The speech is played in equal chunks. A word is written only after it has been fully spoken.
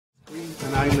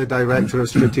I'm the Director of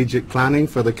Strategic Planning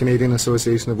for the Canadian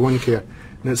Association of Wound Care,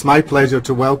 and it's my pleasure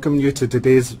to welcome you to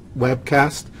today's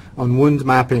webcast on wound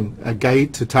mapping, a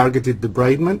guide to targeted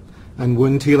debridement and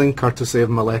wound healing courtesy of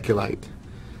Moleculite.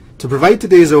 To provide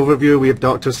today's overview, we have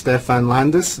Dr. Stefan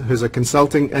Landis, who's a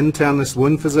consulting internist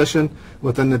wound physician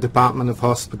within the Department of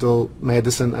Hospital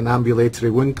Medicine and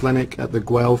Ambulatory Wound Clinic at the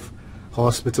Guelph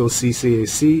Hospital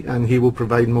CCAC, and he will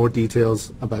provide more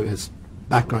details about his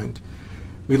background.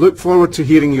 We look forward to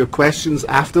hearing your questions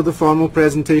after the formal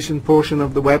presentation portion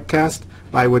of the webcast,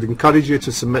 but I would encourage you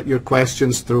to submit your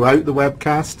questions throughout the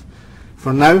webcast.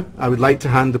 For now, I would like to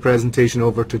hand the presentation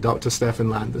over to Dr. Stefan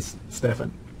Landis.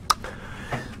 Stefan.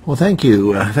 Well, thank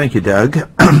you, Doug,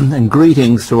 and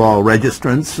greetings to all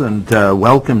registrants, and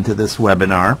welcome to this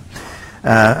webinar.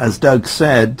 As Doug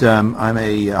said, I'm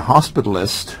a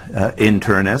hospitalist,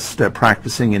 internist,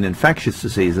 practicing in infectious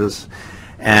diseases,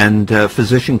 and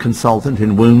physician consultant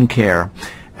in wound care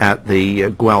at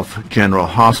the Guelph General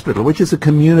Hospital, which is a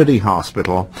community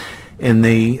hospital in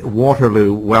the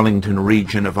Waterloo-Wellington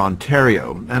region of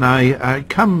Ontario. And I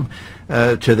come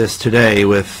to this today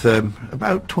with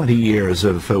about 20 years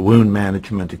of wound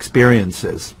management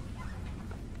experiences.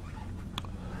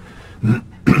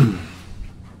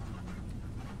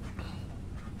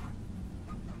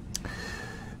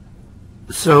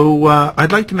 So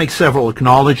I'd like to make several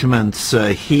acknowledgments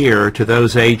here to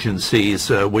those agencies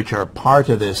which are part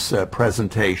of this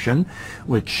presentation,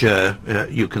 which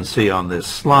you can see on this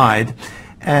slide.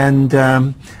 And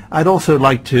I'd also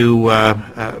like to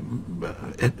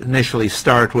initially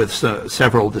start with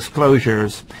several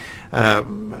disclosures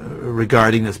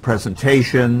regarding this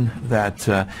presentation,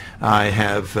 that I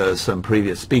have some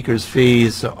previous speakers'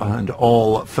 fees, and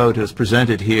all photos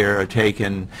presented here are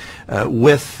taken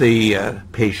with the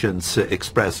patient's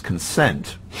express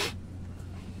consent.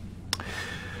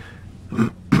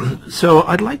 So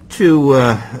I'd like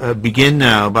to begin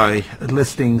now by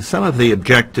listing some of the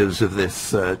objectives of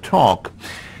this talk.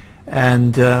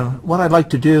 And what I'd like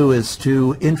to do is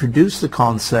to introduce the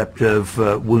concept of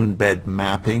wound bed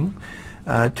mapping,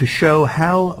 to show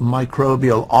how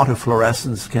microbial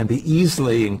autofluorescence can be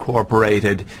easily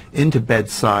incorporated into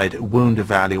bedside wound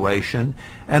evaluation,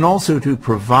 and also to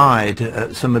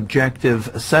provide some objective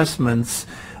assessments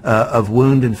of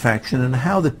wound infection and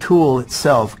how the tool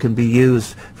itself can be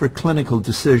used for clinical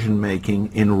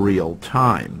decision-making in real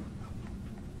time.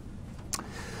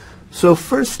 So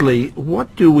firstly,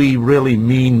 what do we really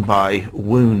mean by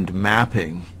wound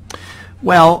mapping?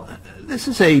 Well, this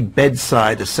is a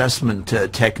bedside assessment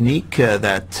technique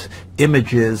that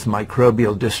images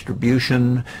microbial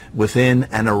distribution within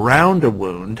and around a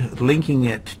wound, linking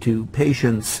it to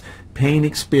patients' pain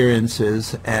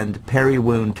experiences and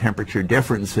peri-wound temperature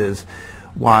differences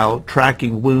while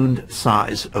tracking wound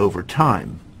size over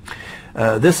time.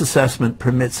 This assessment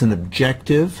permits an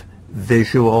objective,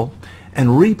 visual,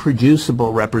 and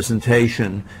reproducible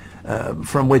representation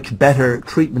from which better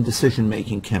treatment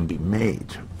decision-making can be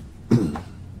made.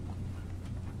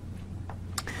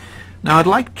 Now I'd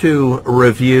like to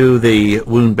review the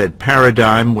wound bed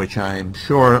paradigm, which I'm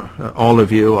sure all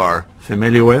of you are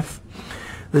familiar with.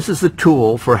 This is the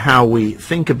tool for how we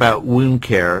think about wound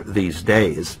care these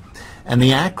days. And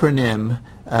the acronym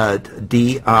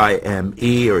DIME,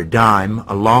 or DIME,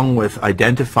 along with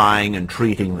identifying and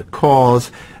treating the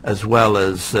cause, as well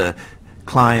as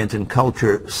client and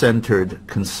culture-centered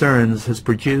concerns, has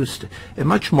produced a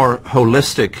much more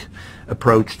holistic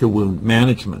approach to wound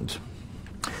management.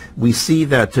 We see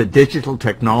that digital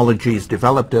technologies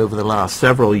developed over the last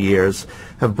several years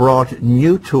have brought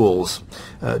new tools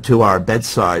to our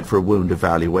bedside for wound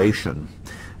evaluation.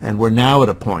 And we're now at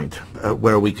a point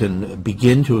where we can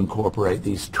begin to incorporate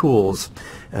these tools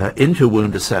into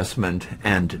wound assessment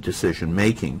and decision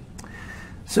making.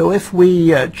 So if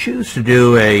we choose to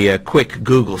do a quick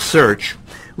Google search,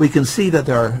 we can see that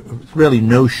there are really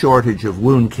no shortage of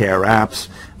wound care apps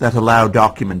that allow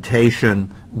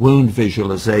documentation, wound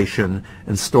visualization,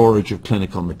 and storage of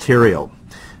clinical material.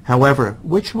 However,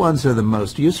 which ones are the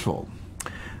most useful?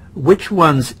 Which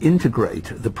ones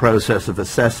integrate the process of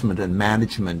assessment and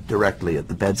management directly at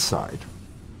the bedside?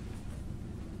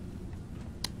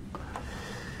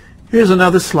 Here's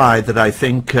another slide that I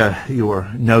think you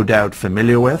are no doubt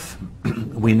familiar with.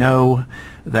 We know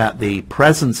that the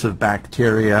presence of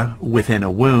bacteria within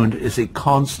a wound is a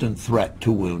constant threat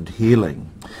to wound healing.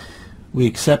 We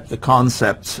accept the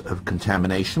concepts of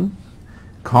contamination,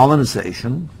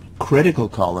 colonization, critical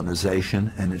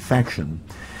colonization, and infection,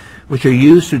 which are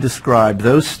used to describe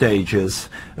those stages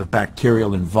of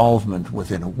bacterial involvement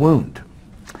within a wound.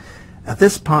 At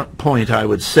this point, I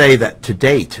would say that to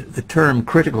date, the term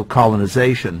critical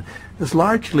colonization has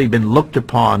largely been looked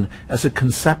upon as a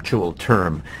conceptual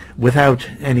term without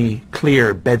any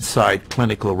clear bedside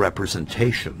clinical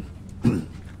representation.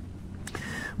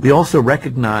 We also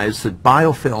recognize that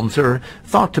biofilms are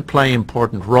thought to play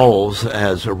important roles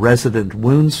as resident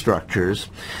wound structures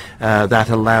that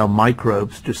allow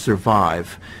microbes to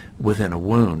survive within a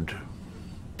wound.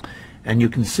 And you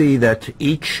can see that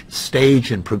each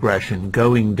stage in progression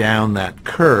going down that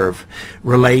curve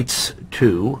relates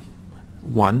to,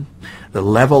 1, the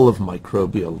level of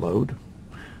microbial load,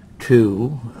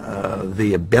 2,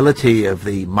 the ability of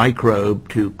the microbe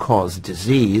to cause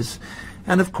disease,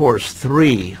 and of course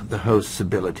 3, the host's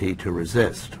ability to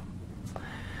resist.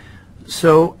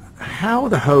 So how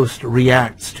the host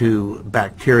reacts to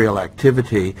bacterial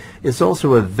activity is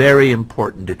also a very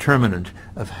important determinant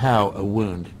of how a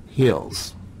wound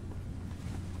heals.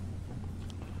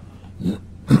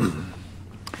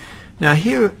 Now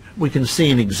here we can see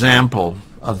an example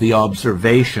of the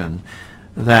observation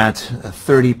that a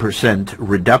 30%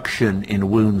 reduction in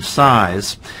wound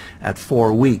size at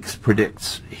 4 weeks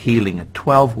predicts healing at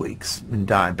 12 weeks in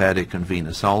diabetic and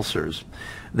venous ulcers.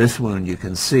 This wound, you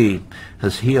can see,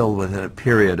 has healed within a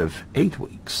period of 8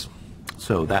 weeks.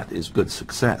 So that is good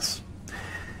success.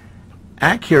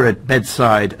 Accurate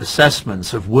bedside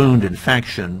assessments of wound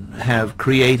infection have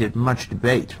created much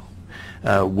debate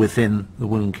within the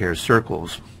wound care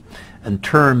circles, and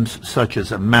terms such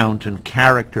as amount and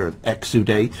character of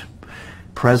exudate,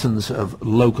 presence of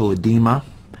local edema,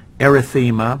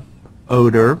 erythema,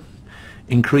 odor,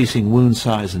 increasing wound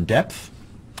size and depth,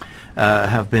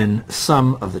 have been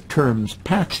some of the terms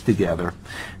patched together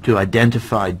to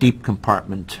identify deep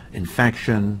compartment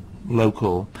infection,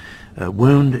 local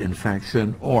wound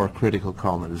infection, or critical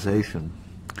colonization.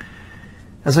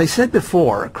 As I said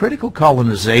before, critical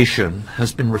colonization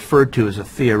has been referred to as a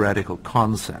theoretical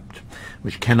concept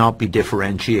which cannot be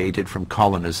differentiated from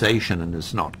colonization and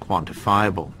is not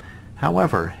quantifiable.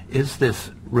 However, is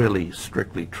this really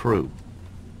strictly true?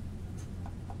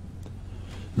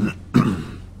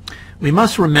 We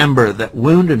must remember that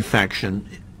wound infection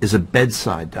is a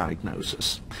bedside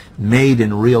diagnosis made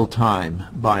in real time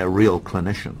by a real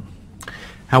clinician.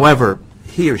 However,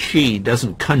 he or she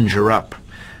doesn't conjure up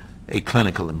a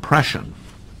clinical impression.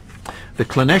 The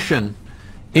clinician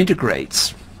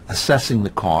integrates assessing the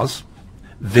cause,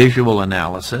 visual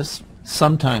analysis,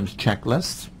 sometimes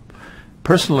checklists,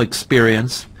 personal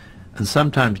experience, and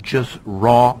sometimes just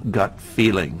raw gut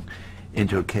feeling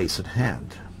into a case at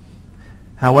hand.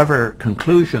 However,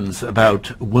 conclusions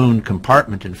about wound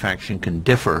compartment infection can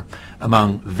differ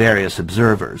among various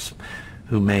observers,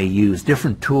 who may use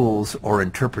different tools or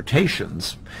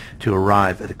interpretations to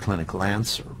arrive at a clinical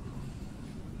answer.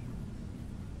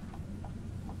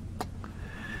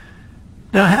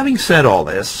 Now, having said all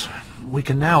this, we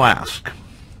can now ask,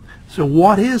 so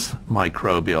what is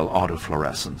microbial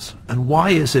autofluorescence, and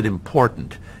why is it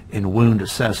important in wound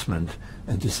assessment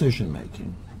and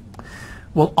decision-making?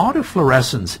 Well,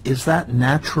 autofluorescence is that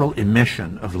natural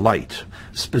emission of light,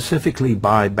 specifically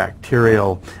by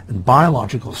bacterial and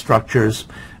biological structures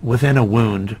within a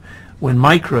wound, when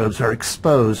microbes are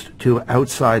exposed to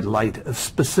outside light of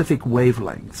specific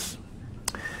wavelengths.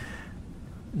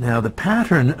 Now, the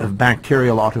pattern of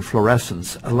bacterial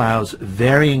autofluorescence allows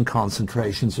varying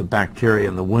concentrations of bacteria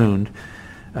in the wound,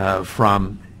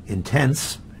 from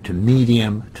intense to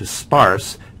medium to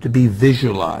sparse, to be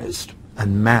visualized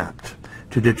and mapped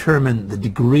to determine the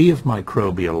degree of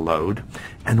microbial load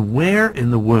and where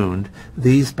in the wound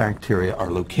these bacteria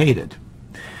are located.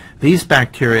 These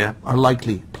bacteria are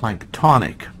likely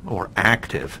planktonic or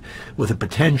active, with a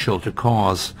potential to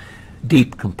cause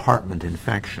deep compartment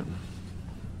infection.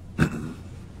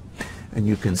 And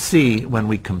you can see when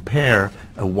we compare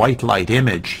a white light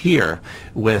image here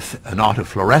with an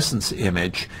autofluorescence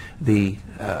image, the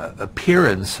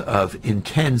appearance of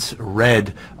intense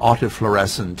red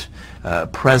autofluorescent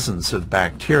presence of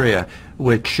bacteria,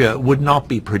 which would not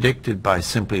be predicted by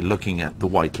simply looking at the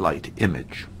white light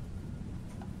image.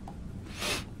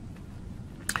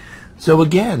 So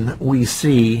again, we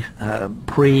see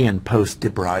pre- and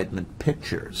post-debridement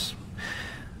pictures.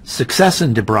 Success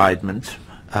in debridement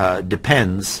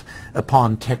depends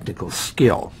upon technical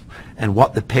skill and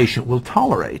what the patient will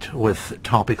tolerate with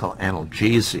topical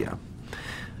analgesia.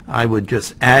 I would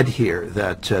just add here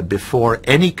that before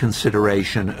any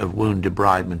consideration of wound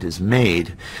debridement is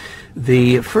made,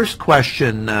 the first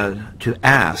question to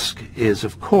ask is,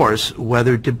 of course,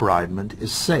 whether debridement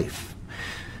is safe,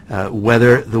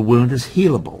 whether the wound is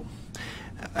healable,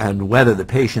 and whether the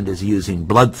patient is using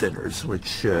blood thinners,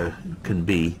 which can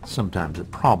be sometimes a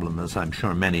problem, as I'm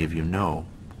sure many of you know.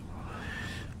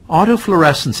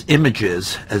 Autofluorescence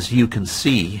images, as you can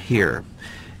see here,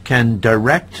 can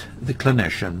direct the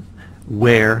clinician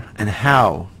where and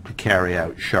how to carry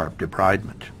out sharp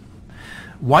debridement.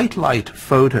 White light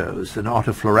photos and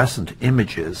autofluorescent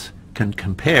images can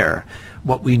compare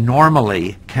what we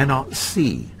normally cannot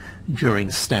see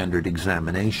during standard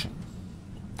examination.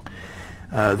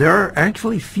 There are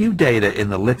actually few data in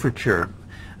the literature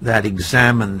that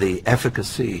examine the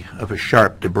efficacy of a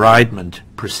sharp debridement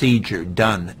procedure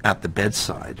done at the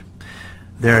bedside.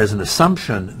 There is an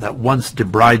assumption that once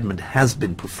debridement has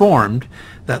been performed,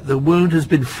 that the wound has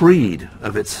been freed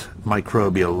of its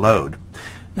microbial load.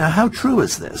 Now, how true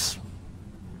is this?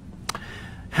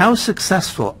 How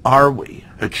successful are we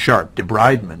at sharp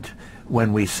debridement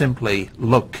when we simply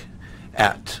look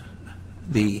at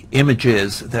the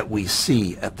images that we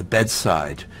see at the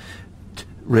bedside,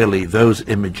 really those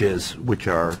images which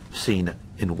are seen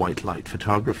in white light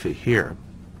photography here?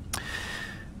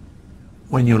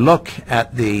 When you look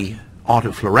at the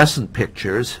autofluorescent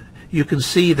pictures, you can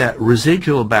see that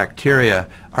residual bacteria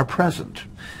are present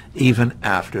even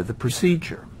after the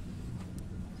procedure.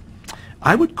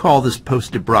 I would call this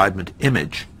post-debridement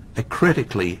image a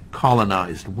critically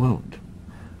colonized wound,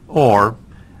 or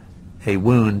a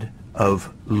wound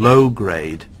of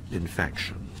low-grade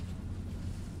infection.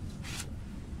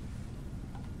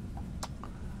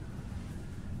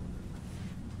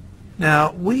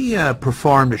 Now, we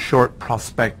performed a short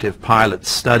prospective pilot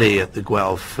study at the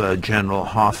Guelph General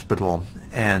Hospital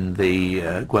and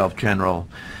the Guelph General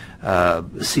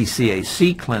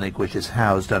CCAC clinic, which is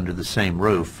housed under the same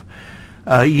roof,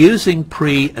 using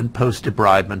pre- and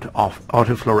post-debridement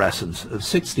autofluorescence of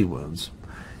 60 wounds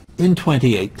in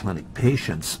 28 clinic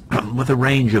patients with a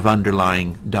range of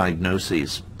underlying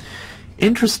diagnoses.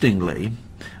 Interestingly,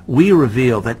 we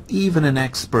reveal that even in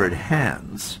expert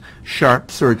hands, sharp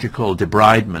surgical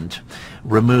debridement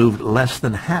removed less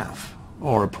than half,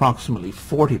 or approximately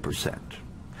 40%,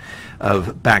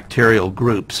 of bacterial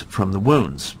groups from the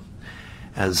wounds,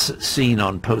 as seen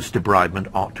on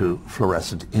post-debridement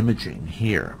autofluorescent imaging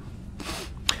here.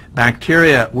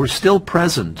 Bacteria were still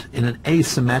present in an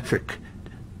asymmetric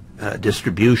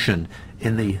distribution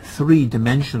in the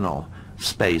three-dimensional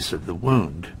space of the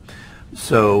wound.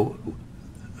 So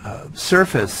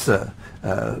surface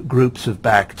groups of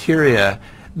bacteria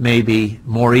may be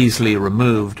more easily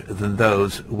removed than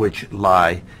those which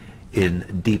lie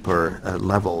in deeper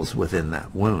levels within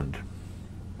that wound.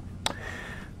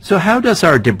 So how does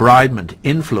our debridement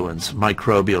influence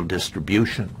microbial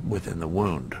distribution within the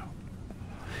wound?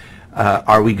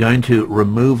 Are we going to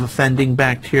remove offending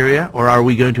bacteria, or are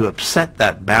we going to upset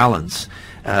that balance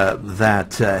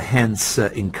that hence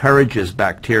encourages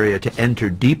bacteria to enter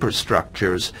deeper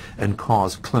structures and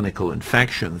cause clinical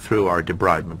infection through our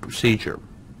debridement procedure?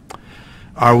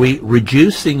 Are we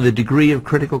reducing the degree of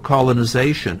critical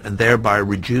colonization and thereby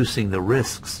reducing the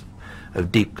risks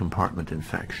of deep compartment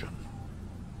infection?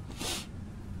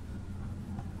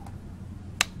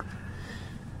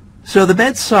 So the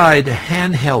bedside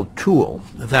handheld tool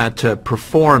that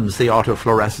performs the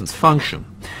autofluorescence function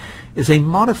is a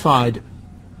modified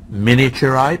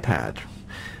miniature iPad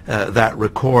that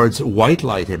records white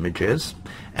light images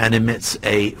and emits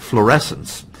a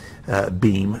fluorescence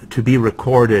beam to be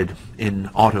recorded in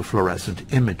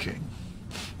autofluorescent imaging.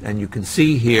 And you can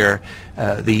see here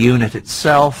the unit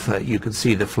itself. You can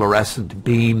see the fluorescent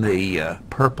beam, the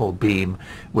purple beam,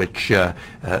 which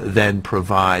then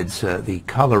provides the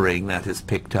coloring that is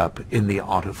picked up in the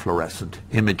autofluorescent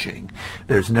imaging.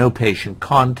 There's no patient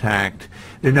contact,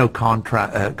 there are no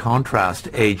contrast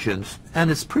agents,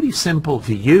 and it's pretty simple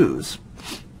to use.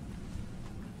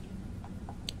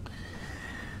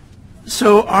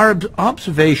 So our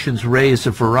observations raise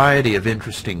a variety of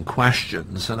interesting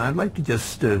questions, and I'd like to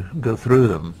just go through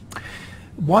them.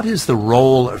 What is the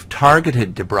role of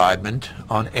targeted debridement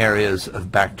on areas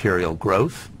of bacterial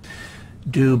growth?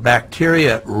 Do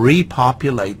bacteria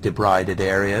repopulate debrided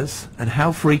areas, and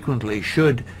how frequently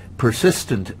should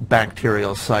persistent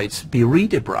bacterial sites be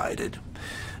redebrided?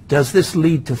 Does this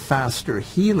lead to faster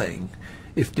healing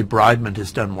if debridement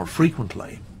is done more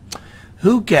frequently?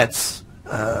 Who gets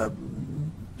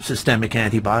systemic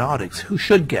antibiotics? Who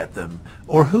should get them?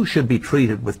 Or who should be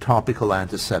treated with topical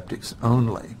antiseptics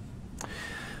only?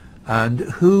 And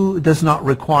who does not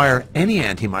require any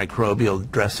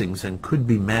antimicrobial dressings and could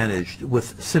be managed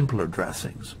with simpler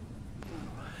dressings?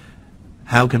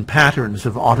 How can patterns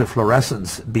of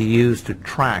autofluorescence be used to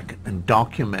track and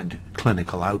document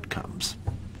clinical outcomes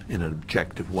in an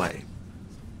objective way?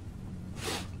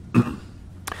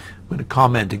 going to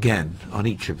comment again on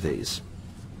each of these.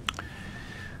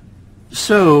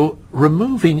 So,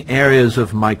 removing areas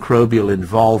of microbial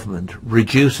involvement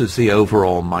reduces the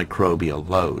overall microbial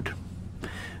load.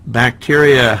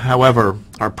 Bacteria, however,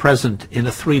 are present in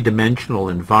a three-dimensional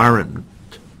environment.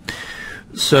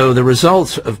 So the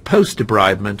results of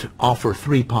post-debridement offer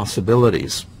three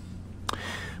possibilities.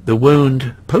 The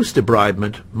wound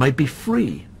post-debridement might be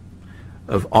free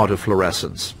of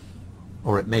autofluorescence,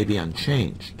 or it may be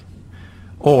unchanged,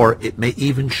 or it may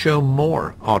even show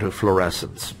more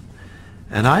autofluorescence.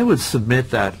 And I would submit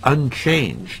that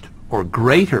unchanged or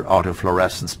greater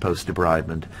autofluorescence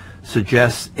post-debridement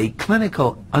suggests a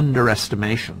clinical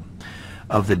underestimation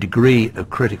of the degree of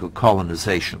critical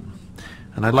colonization.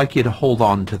 And I'd like you to hold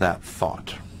on to that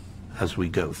thought as we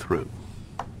go through.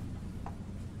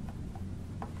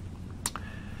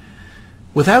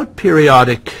 Without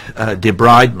periodic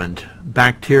debridement,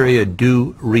 bacteria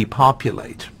do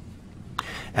repopulate.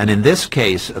 And in this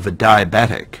case of a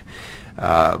diabetic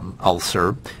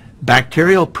ulcer,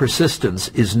 bacterial persistence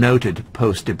is noted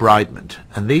post-debridement.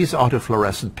 And these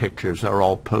autofluorescent pictures are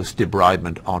all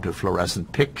post-debridement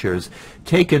autofluorescent pictures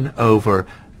taken over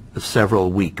a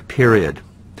several-week period.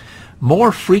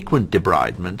 More frequent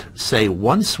debridement, say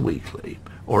once weekly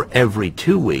or every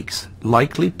 2 weeks,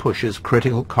 likely pushes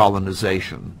critical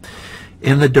colonization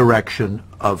in the direction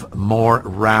of more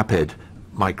rapid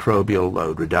microbial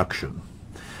load reduction.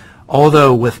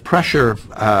 Although with pressure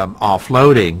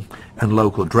offloading and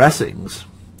local dressings,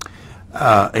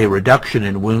 a reduction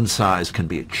in wound size can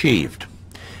be achieved,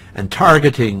 and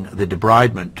targeting the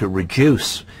debridement to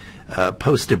reduce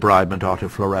post-debridement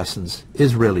autofluorescence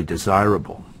is really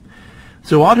desirable.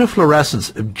 So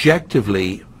autofluorescence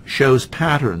objectively shows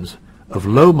patterns of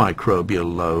low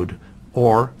microbial load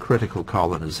or critical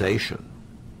colonization.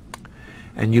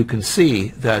 And you can see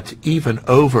that even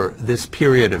over this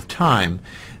period of time,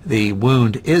 the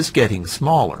wound is getting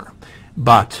smaller,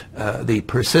 but the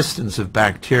persistence of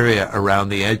bacteria around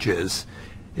the edges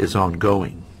is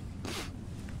ongoing.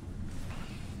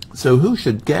 So who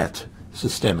should get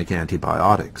systemic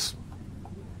antibiotics?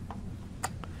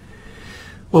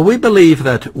 Well, we believe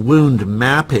that wound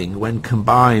mapping, when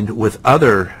combined with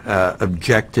other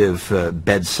objective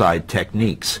bedside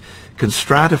techniques, can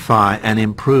stratify and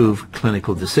improve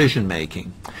clinical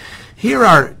decision-making. Here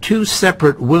are two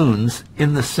separate wounds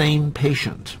in the same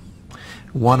patient,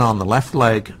 one on the left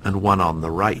leg and one on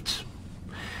the right.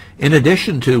 In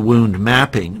addition to wound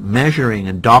mapping, measuring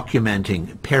and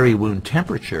documenting peri-wound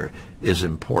temperature is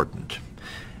important,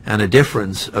 and a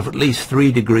difference of at least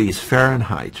 3 degrees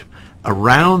Fahrenheit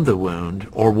around the wound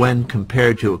or when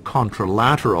compared to a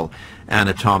contralateral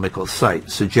anatomical site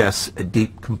suggests a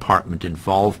deep compartment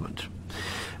involvement,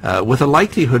 with a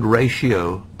likelihood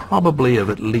ratio probably of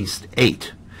at least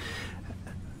 8.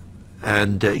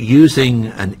 And using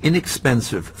an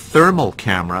inexpensive thermal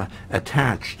camera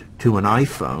attached to an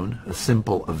iPhone, a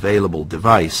simple available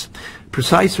device,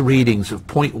 precise readings of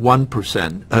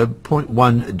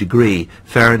 0.1 degree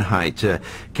Fahrenheit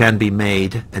can be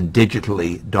made and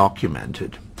digitally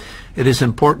documented. It is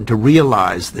important to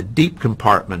realize that deep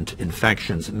compartment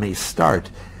infections may start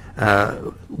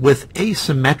with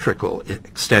asymmetrical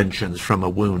extensions from a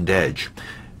wound edge,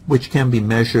 which can be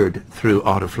measured through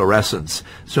autofluorescence.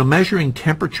 So measuring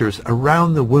temperatures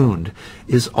around the wound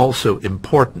is also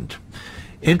important.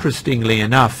 Interestingly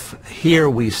enough, here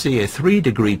we see a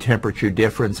 3-degree temperature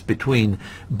difference between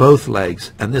both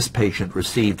legs, and this patient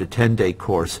received a 10-day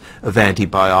course of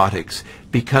antibiotics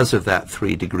because of that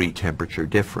 3-degree temperature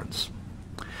difference.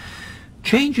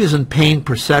 Changes in pain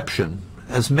perception,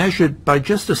 as measured by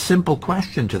just a simple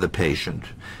question to the patient,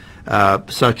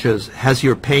 such as, has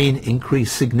your pain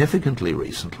increased significantly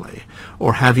recently,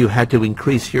 or have you had to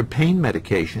increase your pain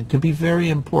medication, can be very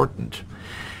important.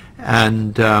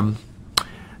 And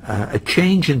a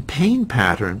change in pain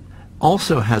pattern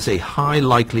also has a high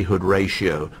likelihood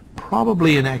ratio,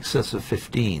 probably in excess of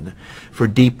 15, for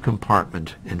deep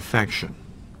compartment infection.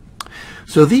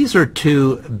 So these are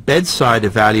two bedside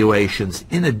evaluations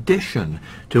in addition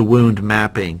to wound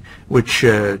mapping, which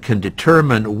can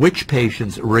determine which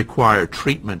patients require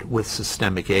treatment with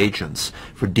systemic agents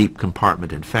for deep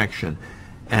compartment infection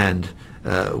and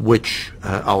which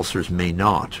ulcers may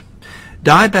not.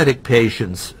 Diabetic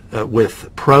patients with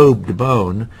probed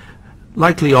bone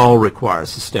likely all require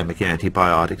systemic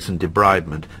antibiotics and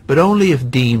debridement, but only if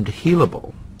deemed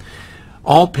healable.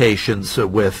 All patients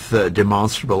with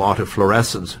demonstrable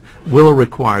autofluorescence will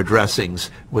require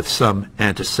dressings with some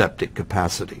antiseptic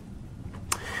capacity.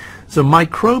 So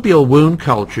microbial wound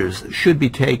cultures should be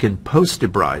taken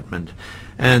post-debridement,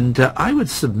 and I would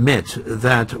submit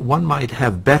that one might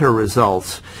have better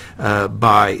results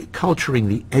by culturing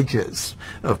the edges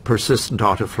of persistent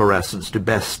autofluorescence to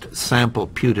best sample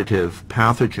putative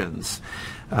pathogens,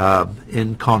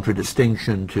 in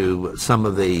contradistinction to some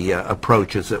of the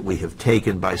approaches that we have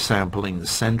taken by sampling the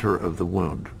center of the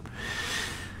wound.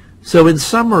 So in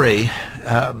summary,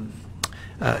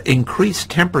 increased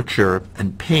temperature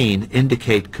and pain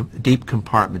indicate deep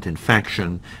compartment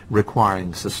infection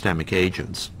requiring systemic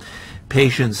agents.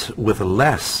 Patients with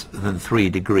less than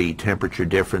 3-degree temperature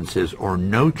differences or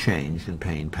no change in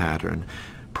pain pattern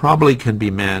probably can be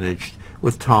managed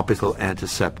with topical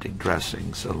antiseptic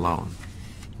dressings alone.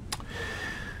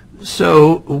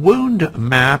 So wound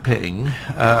mapping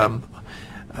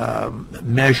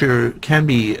can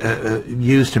be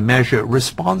used to measure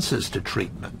responses to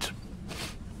treatment.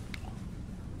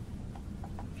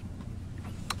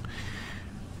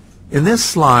 In this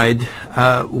slide,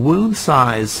 wound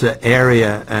size,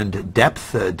 area, and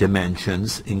depth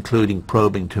dimensions, including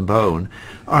probing to bone,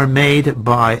 are made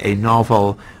by a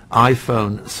novel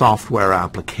iPhone software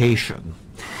application.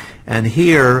 And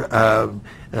here,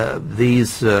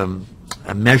 these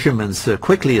measurements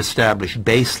quickly establish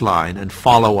baseline and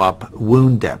follow-up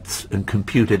wound depths and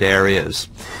computed areas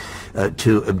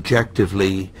to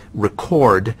objectively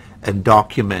record and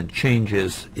document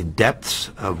changes in depths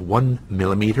of 1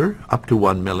 millimeter up to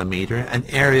 1 millimeter and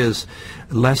areas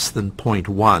less than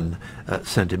 0.1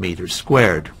 centimeters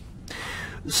squared.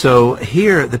 So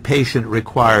here the patient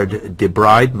required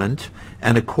debridement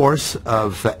and a course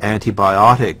of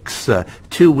antibiotics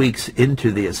 2 weeks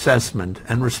into the assessment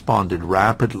and responded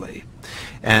rapidly.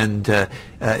 And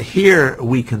here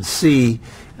we can see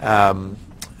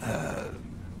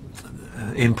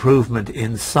improvement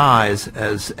in size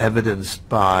as evidenced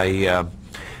by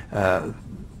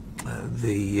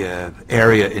the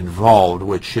area involved,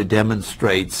 which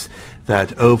demonstrates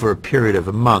that over a period of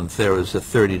a month there was a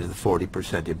 30 to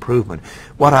 40% improvement.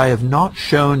 What I have not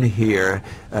shown here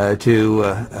to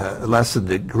lessen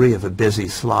the degree of a busy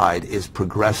slide is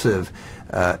progressive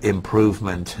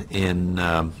improvement in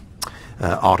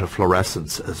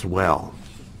autofluorescence as well.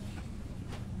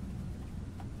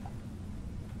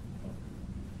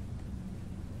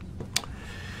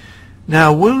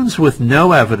 Now, wounds with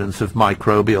no evidence of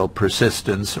microbial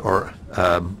persistence or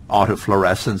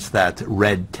autofluorescence, that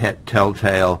red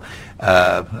telltale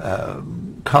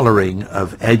coloring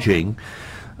of edging,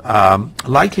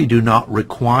 likely do not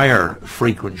require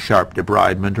frequent sharp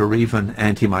debridement or even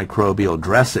antimicrobial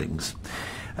dressings.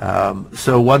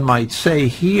 So one might say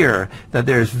here that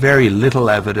there's very little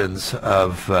evidence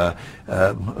of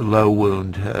low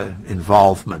wound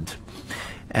involvement.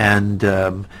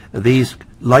 And these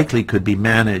likely could be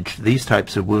managed, these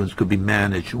types of wounds could be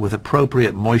managed with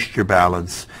appropriate moisture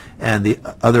balance and the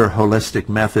other holistic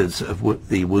methods of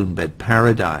the wound bed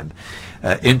paradigm.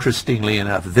 Interestingly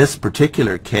enough, this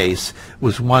particular case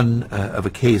was one of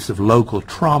a case of local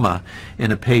trauma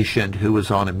in a patient who was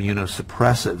on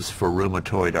immunosuppressives for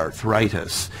rheumatoid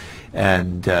arthritis.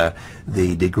 And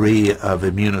the degree of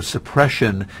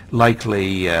immunosuppression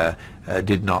likely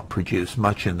did not produce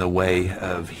much in the way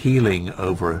of healing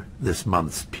over this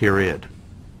month's period.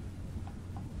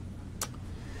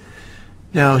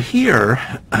 Now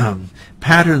here,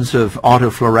 patterns of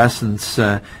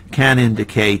autofluorescence can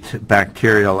indicate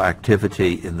bacterial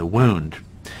activity in the wound.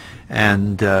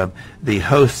 And the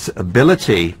host's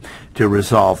ability to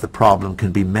resolve the problem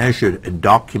can be measured and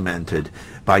documented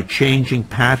by changing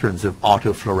patterns of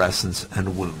autofluorescence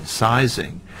and wound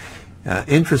sizing.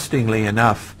 Interestingly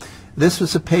enough, this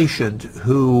was a patient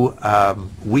who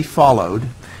we followed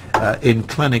in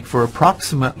clinic for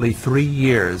approximately 3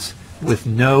 years with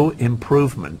no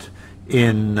improvement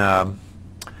in the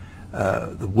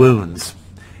wounds.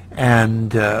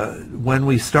 And when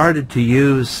we started to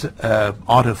use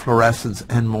autofluorescence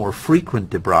and more frequent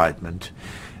debridement,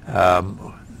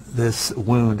 this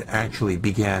wound actually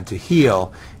began to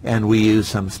heal, and we used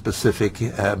some specific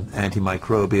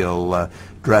antimicrobial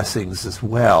dressings as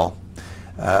well.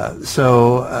 This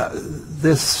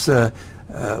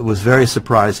was very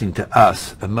surprising to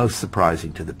us and most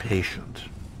surprising to the patient.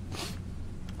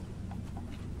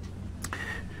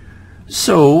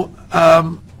 So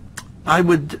I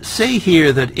would say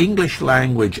here that English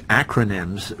language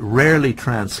acronyms rarely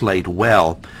translate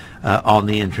well on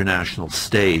the international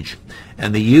stage,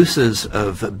 and the uses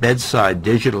of bedside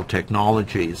digital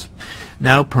technologies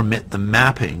now permit the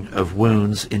mapping of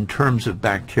wounds in terms of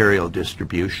bacterial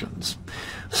distributions.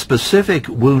 Specific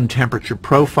wound temperature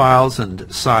profiles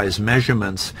and size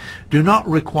measurements do not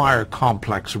require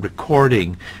complex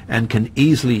recording and can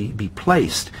easily be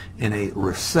placed in a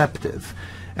receptive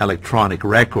electronic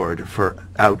record for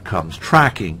outcomes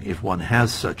tracking if one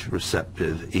has such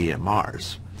receptive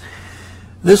EMRs.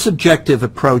 This objective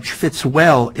approach fits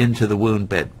well into the wound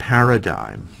bed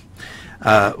paradigm.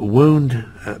 Wound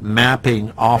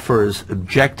mapping offers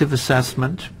objective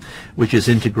assessment, which is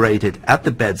integrated at the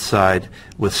bedside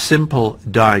with simple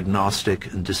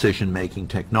diagnostic and decision-making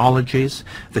technologies.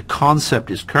 The concept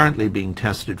is currently being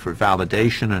tested for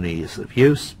validation and ease of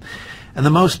use. And the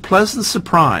most pleasant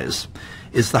surprise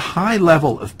is the high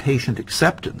level of patient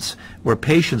acceptance, where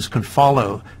patients can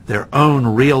follow their own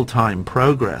real-time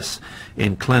progress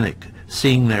in clinic,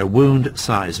 seeing their wound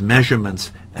size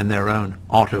measurements and their own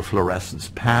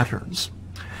autofluorescence patterns.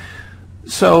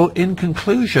 So in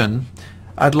conclusion,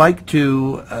 I'd like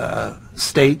to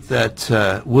state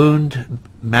that wound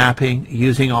mapping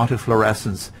using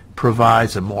autofluorescence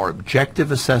provides a more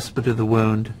objective assessment of the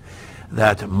wound,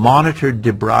 that monitored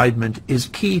debridement is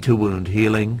key to wound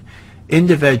healing.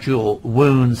 Individual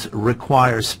wounds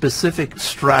require specific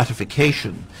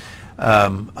stratification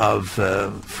of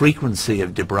frequency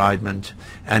of debridement,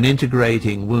 and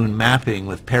integrating wound mapping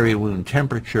with peri-wound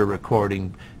temperature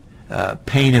recording,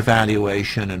 pain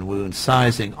evaluation, and wound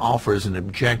sizing offers an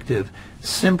objective,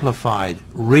 simplified,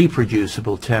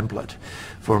 reproducible template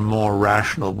for more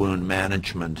rational wound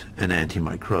management and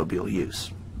antimicrobial use.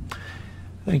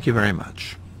 Thank you very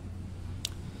much.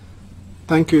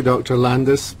 Thank you, Dr.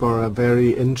 Landis, for a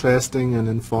very interesting and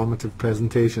informative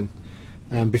presentation.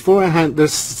 Before I hand,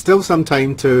 there's still some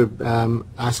time to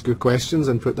ask your questions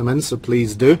and put them in, so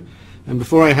please do. And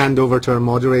before I hand over to our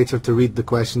moderator to read the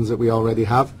questions that we already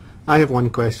have, I have one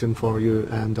question for you,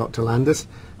 Dr. Landis.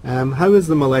 How has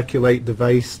the MolecuLight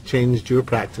device changed your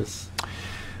practice?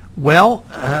 Well,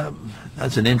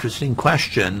 that's an interesting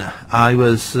question. I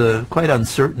was quite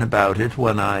uncertain about it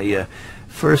when I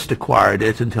first acquired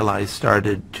it until I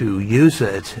started to use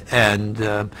it, and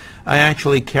I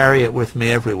actually carry it with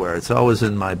me everywhere. It's always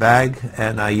in my bag,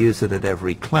 and I use it at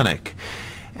every clinic,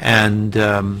 and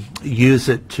use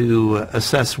it to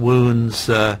assess wounds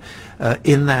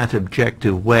in that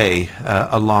objective way,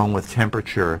 along with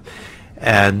temperature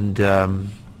and wound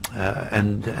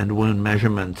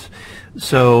measurement.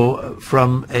 So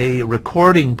from a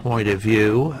recording point of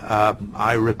view,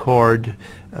 I record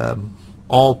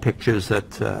all pictures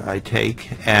that I take,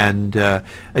 and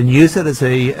use it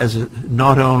as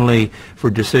not only for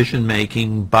decision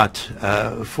making but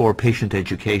for patient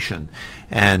education.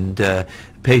 And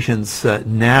patients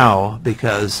now,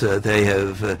 because they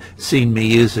have seen me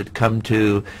use it, come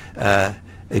to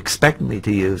expect me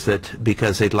to use it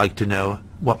because they'd like to know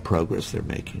what progress they're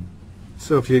making.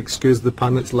 So if you excuse the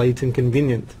pun, it's light and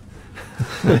convenient.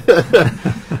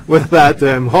 With that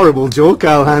horrible joke,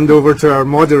 I'll hand over to our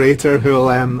moderator, who will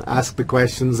ask the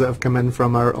questions that have come in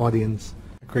from our audience.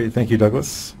 Great, thank you,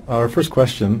 Douglas. Our first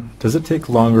question, does it take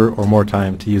longer or more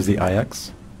time to use the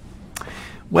IX?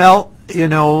 Well, you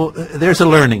know, there's a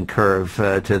learning curve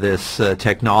to this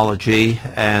technology,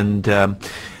 and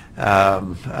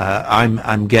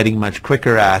I'm getting much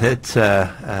quicker at it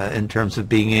in terms of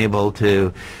being able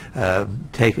to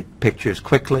take pictures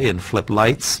quickly and flip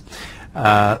lights.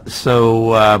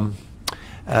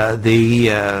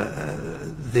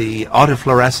 The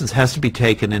autofluorescence has to be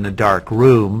taken in a dark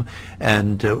room,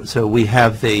 and so we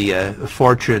have the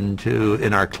fortune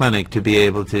in our clinic to be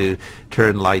able to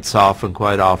turn lights off, and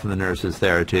quite often the nurse is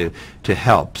there to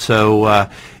help. So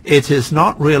it has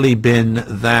not really been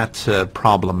that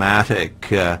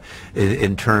problematic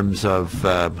in terms of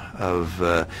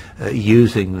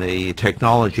using the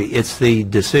technology. It's the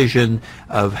decision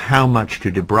of how much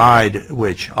to debride,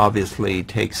 which obviously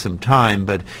takes some time,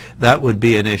 but that would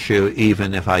be an issue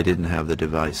even if I didn't have the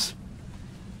device.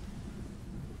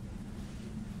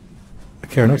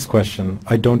 Okay, our next question.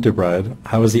 I don't debride.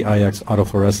 How is the IX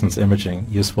autofluorescence imaging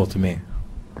useful to me?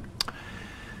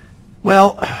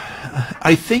 Well,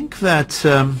 I think that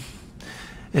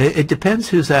it depends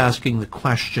who's asking the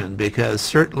question, because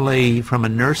certainly from a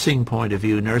nursing point of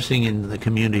view, nursing in the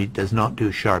community does not do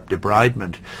sharp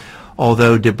debridement,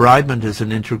 although debridement is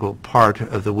an integral part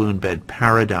of the wound bed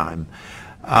paradigm.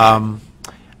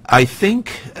 I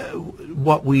think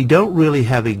what we don't really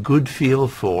have a good feel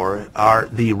for are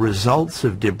the results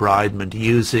of debridement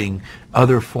using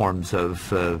other forms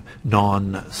of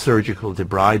non-surgical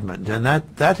debridement, and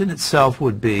that in itself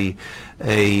would be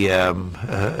a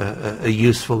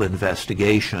useful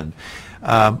investigation.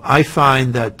 I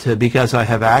find that because I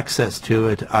have access to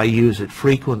it, I use it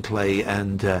frequently,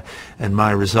 and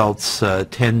my results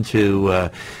tend to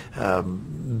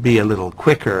be a little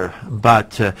quicker.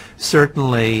 But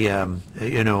certainly,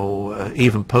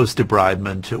 even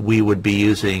post-debridement, we would be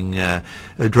using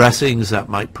dressings that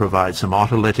might provide some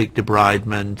autolytic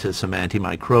debridement, some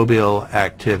antimicrobial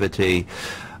activity,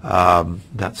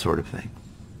 that sort of thing.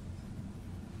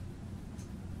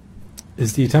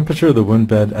 Is the temperature of the wound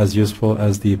bed as useful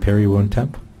as the peri-wound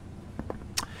temp?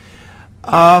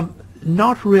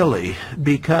 Not really,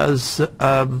 because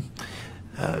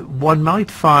one might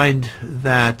find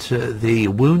that the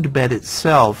wound bed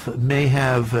itself may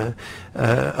have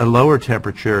a lower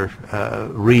temperature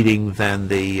reading than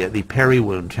the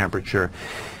peri-wound temperature.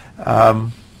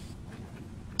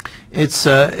 It's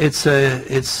a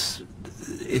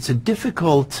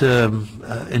difficult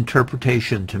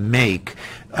interpretation to make.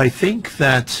 I think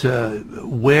that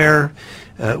where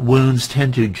wounds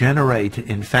tend to generate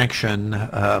infection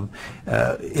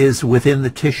is within the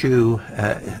tissue,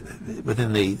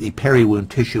 within the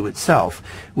peri-wound tissue itself,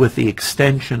 with the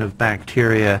extension of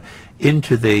bacteria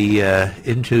into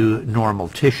normal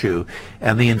tissue,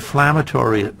 and the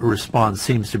inflammatory response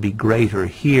seems to be greater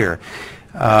here.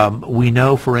 We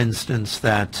know, for instance,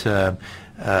 that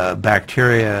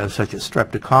bacteria such as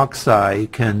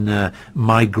streptococci can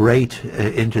migrate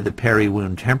into the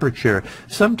peri-wound temperature,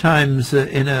 sometimes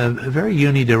in a very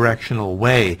unidirectional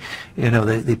way.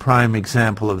 The prime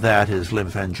example of that is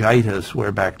lymphangitis,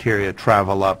 where bacteria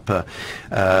travel up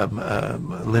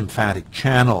lymphatic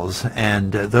channels,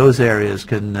 and those areas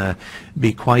can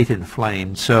be quite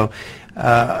inflamed. So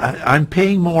I'm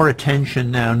paying more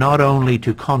attention now not only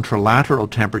to contralateral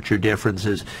temperature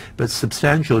differences, but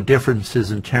substantial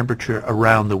differences in temperature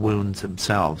around the wounds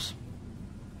themselves.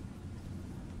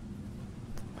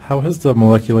 How has the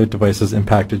molecular devices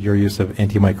impacted your use of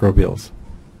antimicrobials?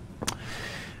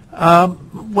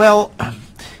 Well,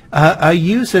 I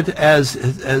use it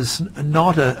as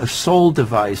not a sole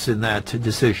device in that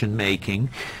decision making,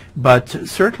 but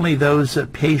certainly those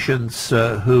patients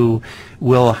who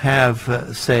will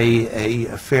have, say,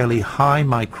 a fairly high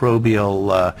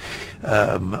microbial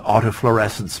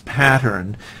autofluorescence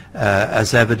pattern,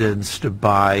 as evidenced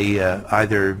by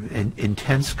either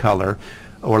intense color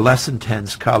or less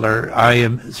intense color, I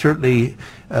am certainly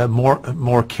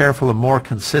more careful and more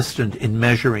consistent in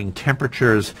measuring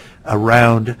temperatures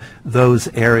around those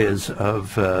areas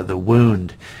of the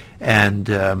wound, and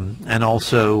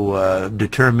also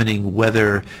determining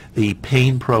whether the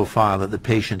pain profile that the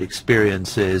patient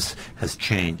experiences has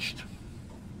changed.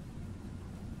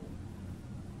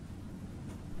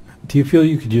 Do you feel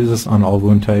you could use this on all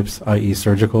wound types, i.e.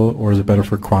 surgical, or is it better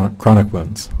for chronic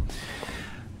wounds?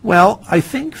 Well, I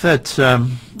think that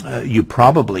you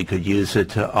probably could use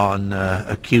it on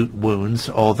acute wounds,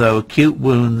 although acute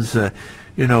wounds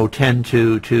tend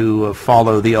to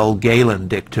follow the old Galen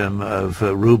dictum of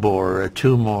rubor,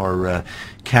 tumor,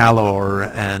 calor,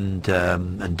 and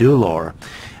dolor.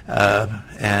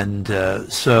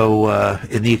 So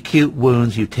in the acute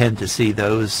wounds, you tend to see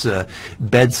those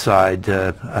bedside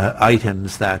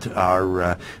items that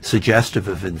are suggestive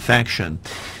of infection.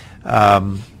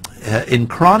 In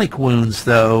chronic wounds,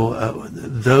 though,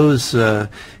 those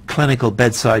clinical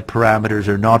bedside parameters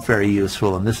are not very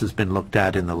useful, and this has been looked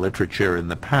at in the literature in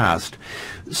the past.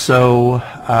 So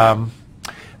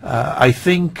I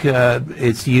think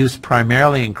its use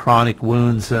primarily in chronic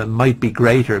wounds might be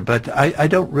greater, but I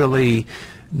don't really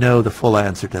know the full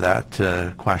answer to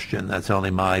that question. That's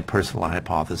only my personal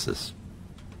hypothesis.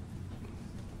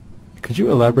 Could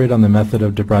you elaborate on the method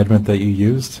of debridement that you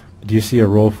used? Do you see a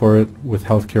role for it with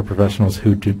healthcare professionals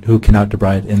who cannot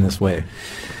debride in this way?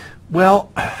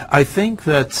 Well, I think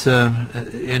that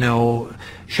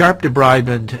sharp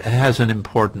debridement has an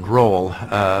important role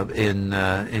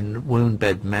in wound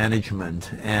bed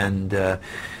management, and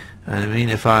I mean,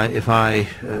 if I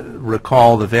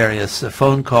recall the various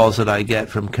phone calls that I get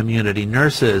from community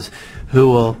nurses who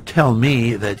will tell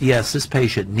me that yes, this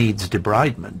patient needs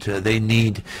debridement, they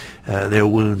need their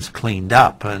wounds cleaned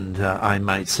up, and I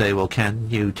might say, well, can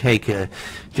you take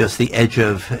just the edge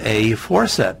of a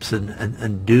forceps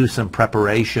and do some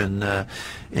preparation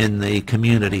in the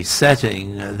community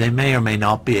setting? They may or may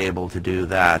not be able to do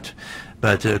that.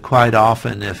 But quite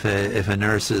often, if a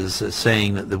nurse is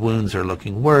saying that the wounds are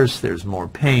looking worse, there's more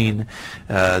pain,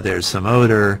 there's some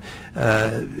odor,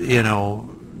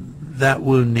 that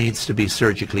wound needs to be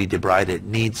surgically debrided. It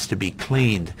needs to be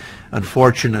cleaned.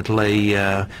 Unfortunately,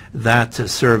 that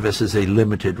service is a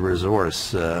limited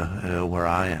resource where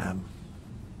I am.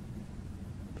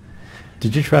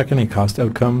 Did you track any cost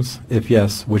outcomes? If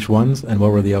yes, which ones and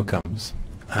what were the outcomes?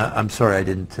 I'm sorry, I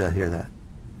didn't hear that.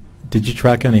 Did you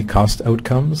track any cost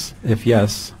outcomes? If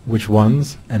yes, which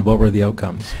ones and what were the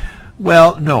outcomes?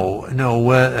 Well, no.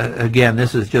 Again,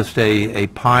 this is just a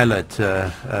pilot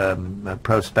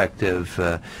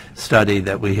prospective study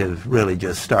that we have really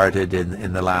just started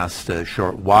in the last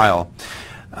short while.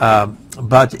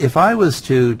 But if I was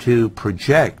to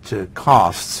project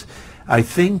costs, I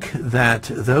think that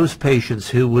those patients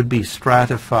who would be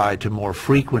stratified to more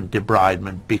frequent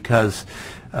debridement because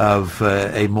of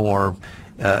a more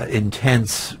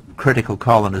intense critical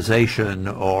colonization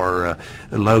or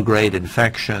low-grade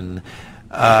infection,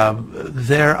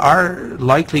 there are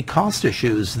likely cost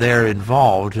issues there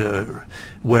involved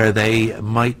where they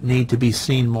might need to be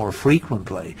seen more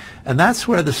frequently. And that's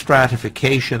where the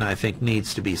stratification, I think,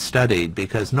 needs to be studied,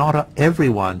 because not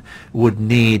everyone would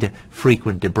need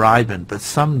frequent debridement, but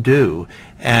some do.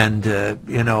 And,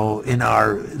 you know, in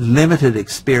our limited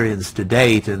experience to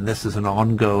date, and this is an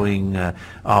ongoing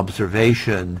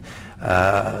observation,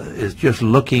 is just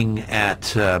looking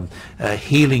at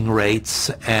healing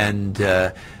rates and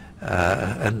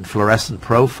fluorescent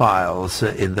profiles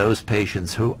in those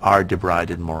patients who are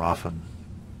debrided more often.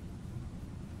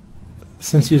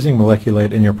 Since using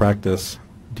Moleculite in your practice,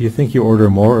 do you think you order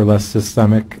more or less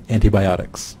systemic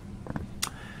antibiotics?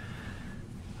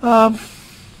 At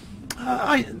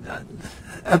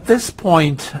this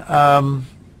point, I'm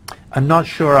not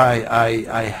sure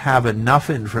I have enough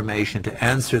information to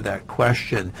answer that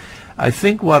question. I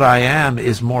think what I am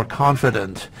is more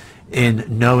confident in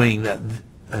knowing that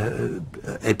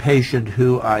a patient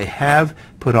who I have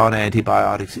put on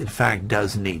antibiotics in fact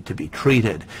does need to be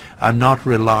treated. I'm not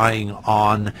relying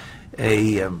on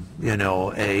a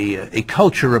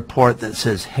culture report that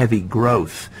says heavy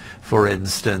growth, for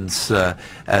instance,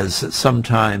 as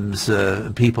sometimes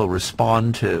people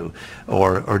respond to,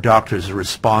 or doctors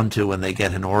respond to when they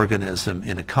get an organism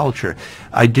in a culture.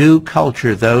 I do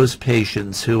culture those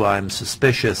patients who I'm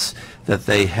suspicious that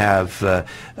they have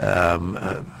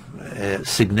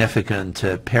significant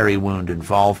peri-wound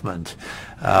involvement.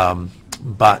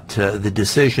 But the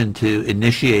decision to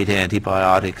initiate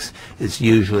antibiotics is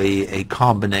usually a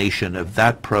combination of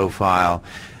that profile,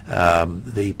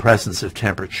 the presence of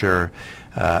temperature,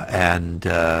 and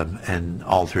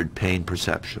altered pain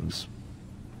perceptions.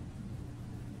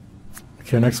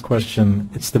 Okay, next question.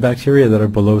 It's the bacteria that are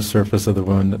below surface of the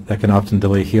wound that can often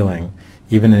delay healing,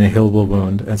 even in a healable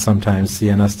wound, and sometimes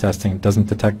CNS testing doesn't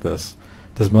detect this.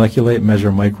 Does Moleculite measure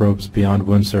microbes beyond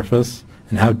wound surface,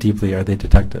 and how deeply are they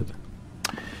detected?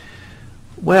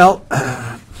 Well,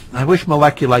 I wish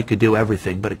Moleculite could do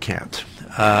everything, but it can't.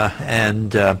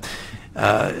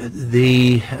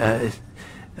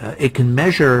 It can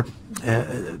measure,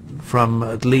 from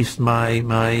at least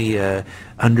my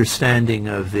understanding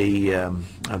of the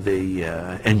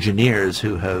engineers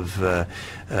who have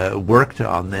worked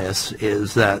on this,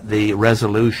 is that the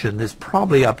resolution is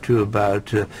probably up to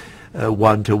about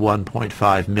 1 to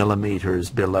 1.5 millimeters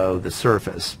below the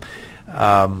surface.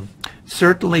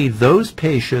 Certainly those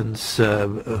patients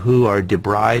who are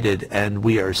debrided, and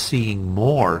we are seeing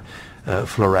more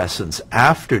fluorescence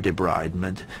after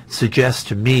debridement, suggests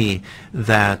to me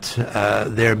that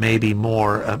there may be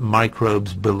more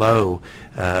microbes below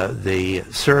the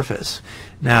surface.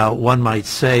 Now, one might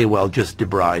say, well, just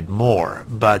debride more,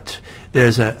 but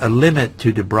there's a limit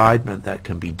to debridement that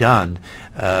can be done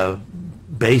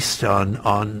based on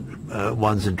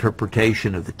one's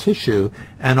interpretation of the tissue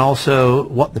and also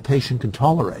what the patient can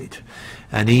tolerate.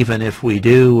 And even if we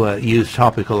do use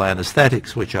topical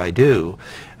anesthetics, which I do,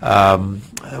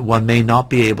 one may not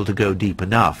be able to go deep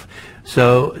enough.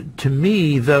 So to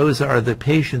me, those are the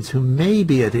patients who may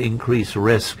be at increased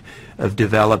risk of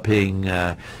developing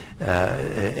a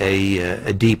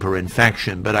deeper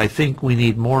infection. But I think we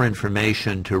need more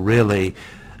information to really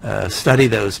study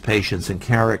those patients and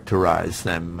characterize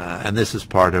them, and this is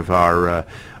part of our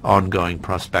ongoing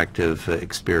prospective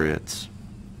experience.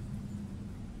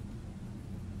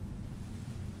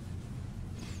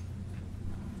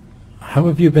 How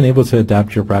have you been able to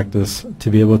adapt your practice to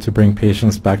be able to bring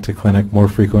patients back to clinic more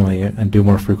frequently and do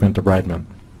more frequent debridement?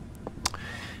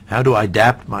 How do I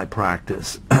adapt my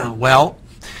practice? Well,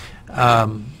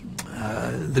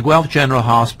 the Guelph General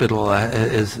Hospital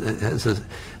has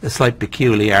a slight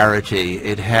peculiarity.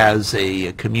 It has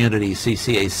a community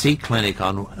CCAC clinic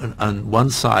on one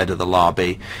side of the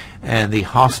lobby and the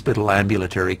hospital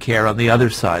ambulatory care on the other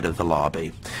side of the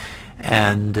lobby.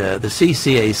 And the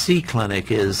CCAC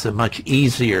clinic is much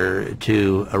easier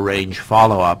to arrange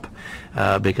follow-up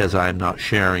because I'm not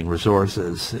sharing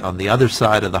resources. On the other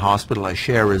side of the hospital, I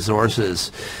share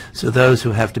resources. So those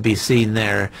who have to be seen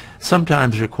there,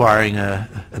 sometimes requiring a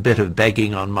bit of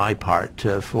begging on my part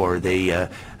for the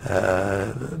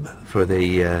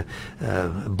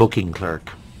booking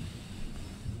clerk.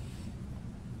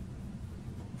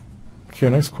 Okay,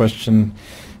 our next question.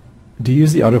 Do you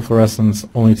use the autofluorescence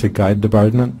only to guide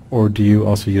debridement, or do you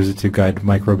also use it to guide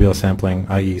microbial sampling,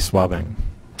 i.e. swabbing?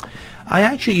 I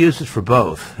actually use it for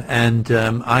both, and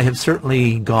I have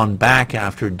certainly gone back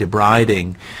after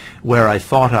debriding where I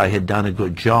thought I had done a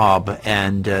good job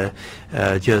and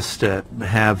just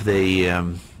have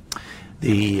the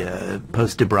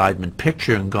post-debridement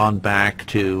picture and gone back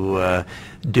to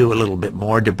do a little bit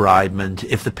more debridement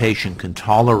if the patient can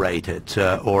tolerate it,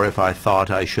 or if I thought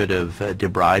I should have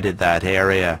debrided that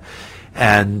area.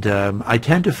 And I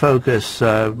tend to focus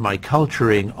my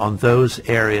culturing on those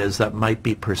areas that might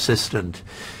be persistent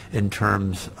in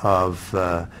terms of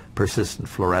persistent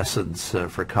fluorescence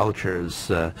for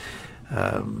cultures.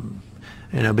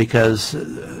 Because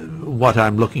what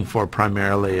I'm looking for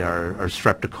primarily are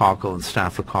streptococcal and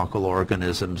staphylococcal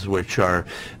organisms, which are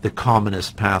the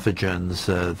commonest pathogens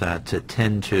that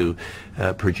tend to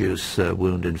produce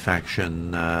wound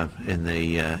infection in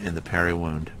the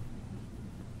peri-wound.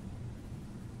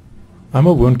 I'm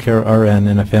a wound care RN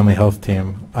in a family health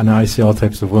team, and I see all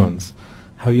types of wounds.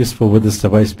 How useful would this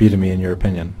device be to me, in your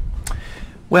opinion?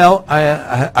 Well,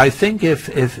 I think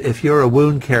if you're a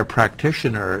wound care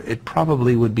practitioner, it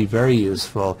probably would be very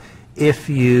useful if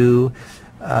you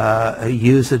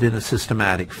use it in a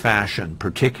systematic fashion,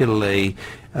 particularly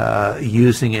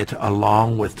using it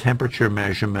along with temperature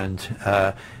measurement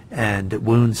and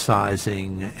wound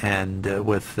sizing and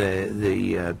with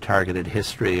the targeted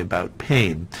history about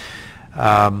pain.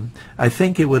 I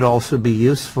think it would also be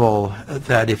useful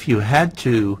that if you had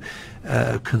to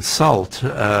consult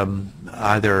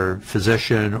either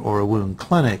physician or a wound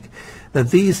clinic, that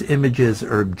these images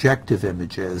are objective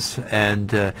images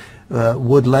and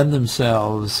would lend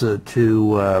themselves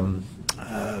to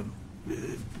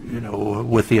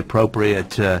with the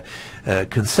appropriate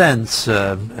consents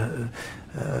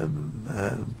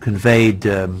conveyed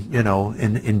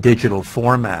in digital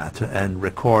format and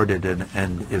recorded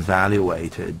and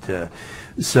evaluated.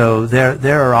 So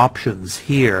there are options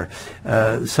here.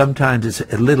 Sometimes it's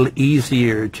a little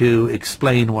easier to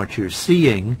explain what you're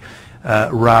seeing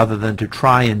rather than to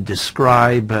try and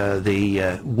describe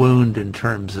the wound in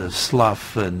terms of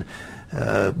slough and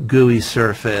gooey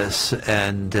surface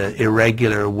and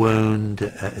irregular wound,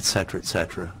 etc.,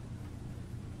 etc.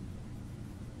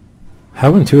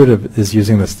 How intuitive is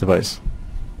using this device?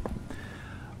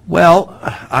 Well,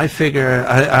 I figure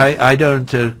I don't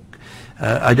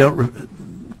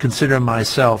consider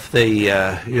myself the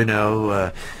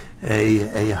a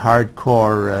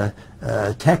hardcore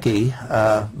techie,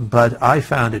 but I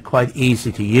found it quite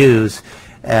easy to use,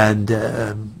 and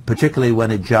particularly when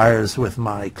it gyres with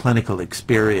my clinical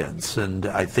experience. And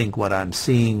I think what I'm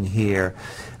seeing here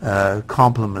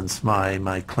complements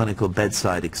my clinical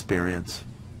bedside experience.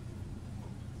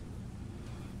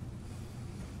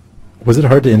 Was it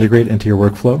hard to integrate into your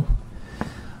workflow?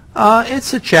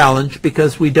 It's a challenge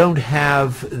because we don't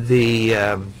have the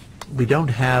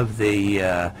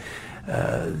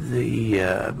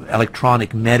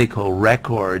electronic medical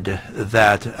record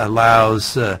that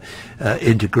allows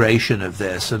integration of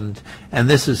this, and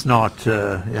this is not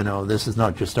this is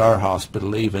not just our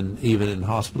hospital. Even in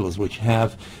hospitals which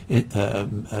have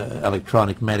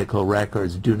electronic medical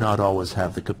records do not always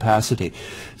have the capacity.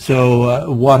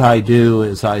 So what I do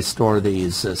is I store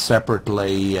these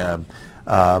separately on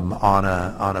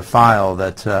a file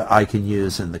that I can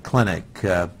use in the clinic.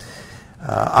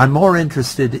 I'm more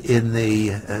interested in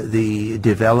the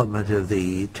development of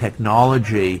the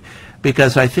technology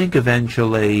because I think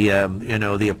eventually,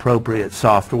 the appropriate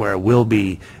software will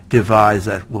be devised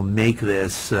that will make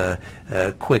this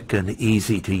quick and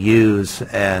easy to use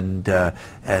and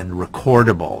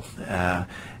recordable.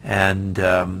 And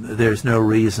there's no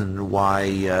reason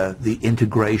why the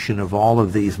integration of all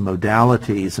of these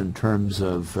modalities in terms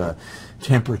of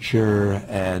temperature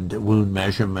and wound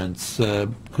measurements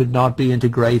could not be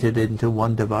integrated into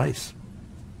one device.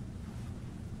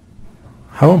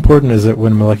 How important is it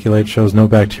when Moleculate shows no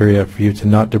bacteria for you to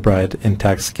not debride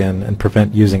intact skin and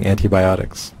prevent using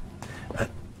antibiotics?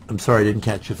 I'm sorry, I didn't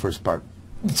catch the first part.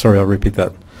 Sorry, I'll repeat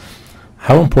that.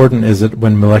 How important is it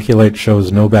when Moleculate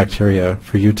shows no bacteria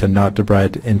for you to not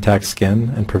debride intact skin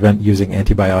and prevent using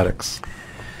antibiotics?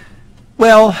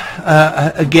 Well,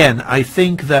 again, I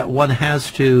think that one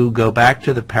has to go back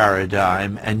to the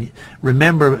paradigm and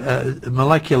remember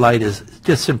Moleculite is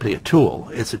just simply a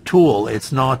tool. It's a tool.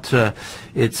 It's not.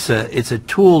 It's a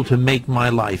tool to make my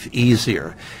life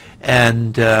easier.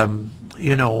 And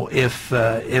you know, if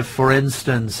for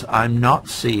instance I'm not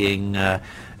seeing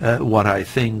what I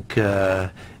think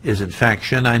is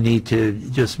infection, I need to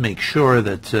just make sure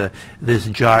that this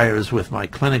gyres with my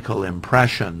clinical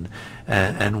impression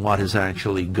and what is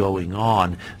actually going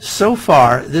on. So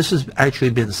far, this has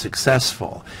actually been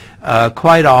successful.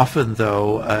 Quite often,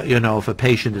 though, you know, if a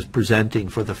patient is presenting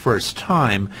for the first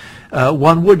time,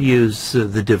 one would use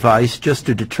the device just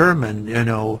to determine, you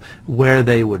know, where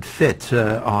they would fit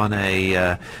on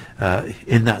a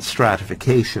in that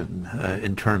stratification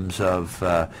in terms of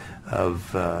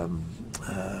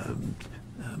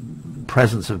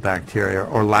presence of bacteria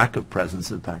or lack of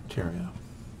presence of bacteria.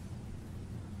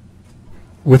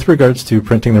 With regards to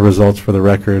printing the results for the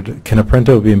record, can a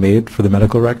printout be made for the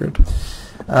medical record?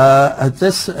 At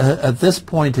this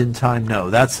point in time,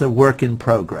 no. That's a work in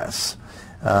progress.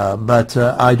 But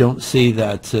I don't see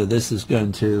that this is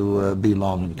going to be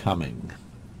long in coming.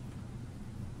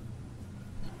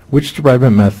 Which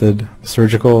debridement method,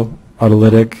 surgical,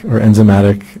 autolytic, or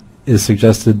enzymatic, is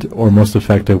suggested or most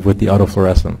effective with the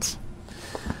autofluorescence?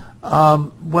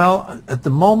 Well, at the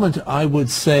moment, I would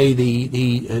say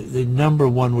the number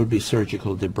one would be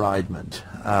surgical debridement,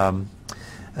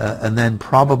 and then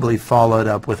probably followed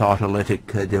up with autolytic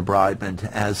debridement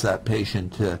as that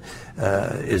patient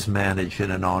is managed in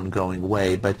an ongoing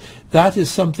way. But that is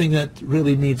something that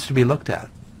really needs to be looked at.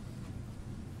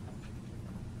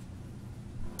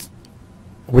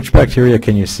 Which bacteria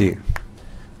can you see?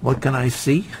 What can I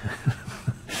see?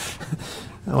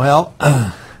 Well,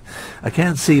 I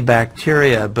can't see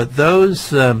bacteria, but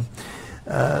those, the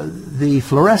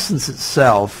fluorescence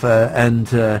itself, and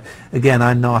again,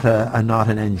 I'm not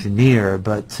an engineer,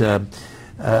 but the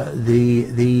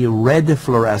red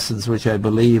fluorescence, which I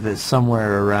believe is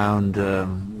somewhere around,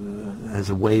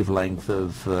 has a wavelength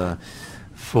of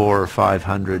 400 or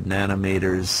 500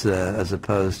 nanometers, as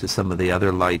opposed to some of the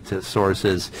other light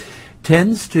sources,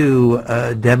 tends to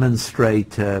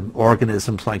demonstrate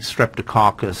organisms like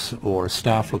Streptococcus or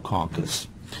Staphylococcus.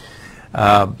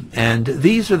 And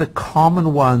these are the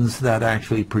common ones that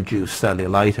actually produce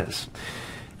cellulitis.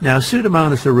 Now,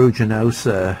 Pseudomonas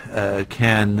aeruginosa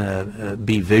can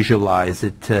be visualized.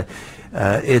 It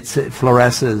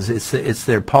fluoresces. It's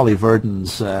their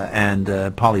polyverdins and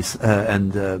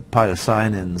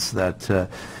pyocyanins that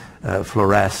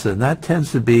fluoresce, and that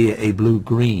tends to be a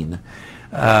blue-green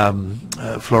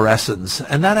fluorescence,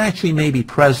 and that actually may be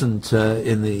present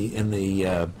in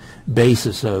the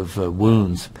basis of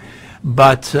wounds.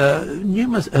 But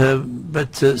Pseudomonas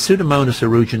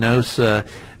aeruginosa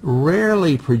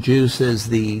rarely produces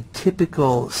the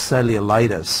typical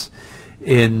cellulitis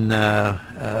in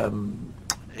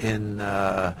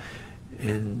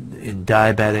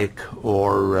diabetic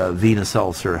or venous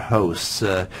ulcer hosts.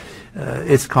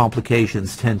 Its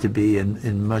complications tend to be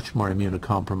in much more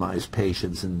immunocompromised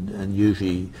patients and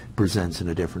usually presents in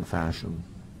a different fashion.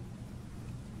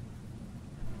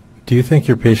 Do you think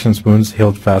your patient's wounds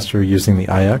healed faster using the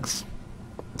IX?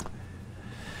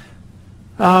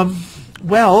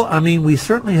 Well, I mean, we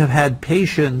certainly have had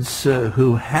patients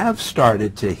who have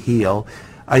started to heal,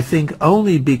 I think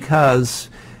only because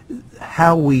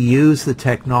how we use the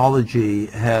technology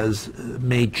has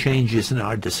made changes in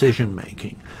our decision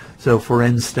making. So, for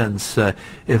instance,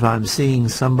 if I'm seeing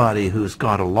somebody who's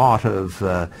got a lot of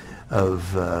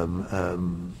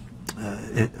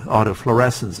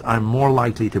autofluorescence, I'm more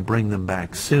likely to bring them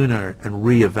back sooner and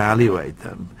reevaluate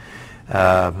them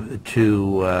and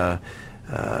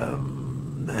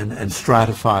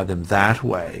stratify them that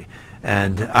way.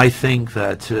 And I think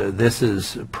that this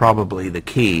is probably the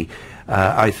key.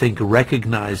 I think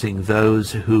recognizing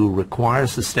those who require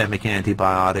systemic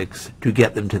antibiotics to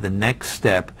get them to the next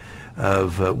step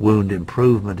of wound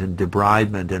improvement and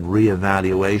debridement and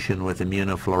reevaluation with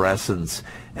immunofluorescence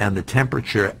and the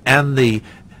temperature and the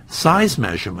size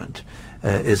measurement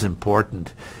is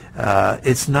important.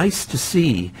 It's nice to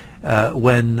see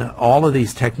when all of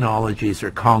these technologies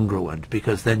are congruent,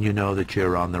 because then you know that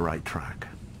you're on the right track.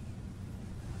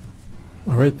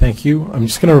 All right, thank you. I'm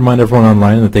just going to remind everyone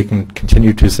online that they can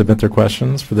continue to submit their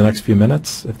questions for the next few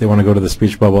minutes. If they want to go to the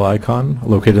speech bubble icon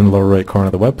located in the lower right corner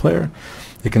of the web player,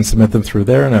 they can submit them through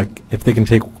there, and if they can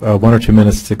take 1 or 2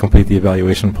 minutes to complete the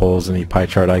evaluation polls in the pie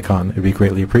chart icon, it would be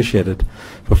greatly appreciated.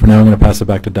 But for now, I'm going to pass it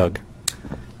back to Doug.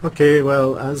 Okay,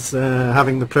 well, as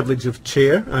having the privilege of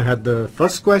chair, I had the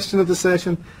first question of the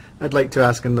session. I'd like to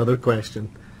ask another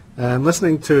question.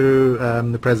 Listening to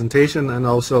the presentation and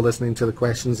also listening to the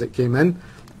questions that came in,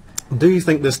 do you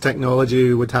think this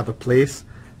technology would have a place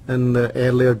in the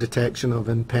earlier detection of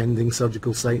impending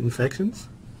surgical site infections?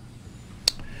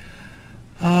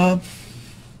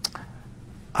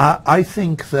 I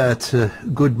think that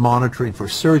good monitoring for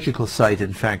surgical site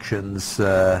infections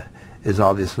is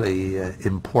obviously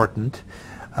important.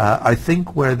 I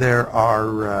think where there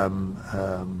are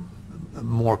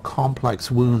more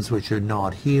complex wounds which are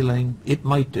not healing, it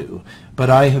might do. But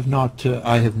I have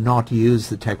not used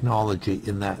the technology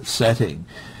in that setting.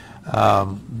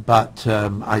 But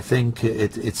I think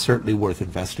it's certainly worth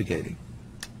investigating.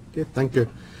 Okay, thank you.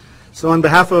 So on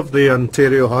behalf of the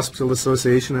Ontario Hospital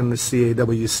Association and the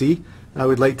CAWC, I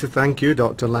would like to thank you,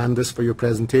 Dr. Landis, for your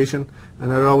presentation,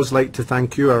 and I'd always like to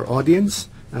thank you, our audience,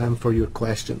 for your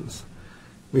questions.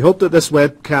 We hope that this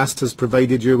webcast has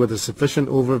provided you with a sufficient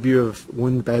overview of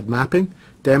wound bed mapping,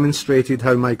 demonstrated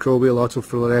how microbial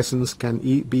autofluorescence can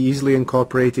be easily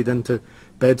incorporated into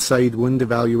bedside wound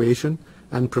evaluation,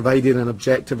 and provided an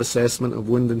objective assessment of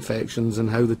wound infections and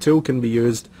how the tool can be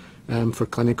used for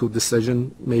clinical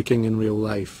decision making in real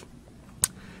life.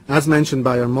 As mentioned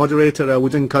by our moderator, I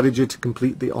would encourage you to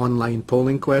complete the online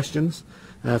polling questions.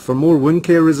 For more wound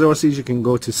care resources, you can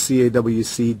go to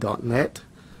cawc.net.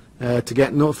 To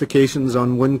get notifications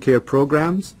on wound care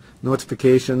programs,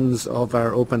 notifications of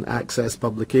our open access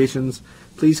publications,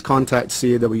 please contact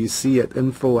CAWC at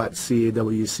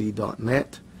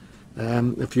info@cawc.net.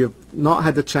 If you've not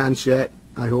had a chance yet,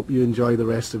 I hope you enjoy the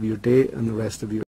rest of your day and the rest of your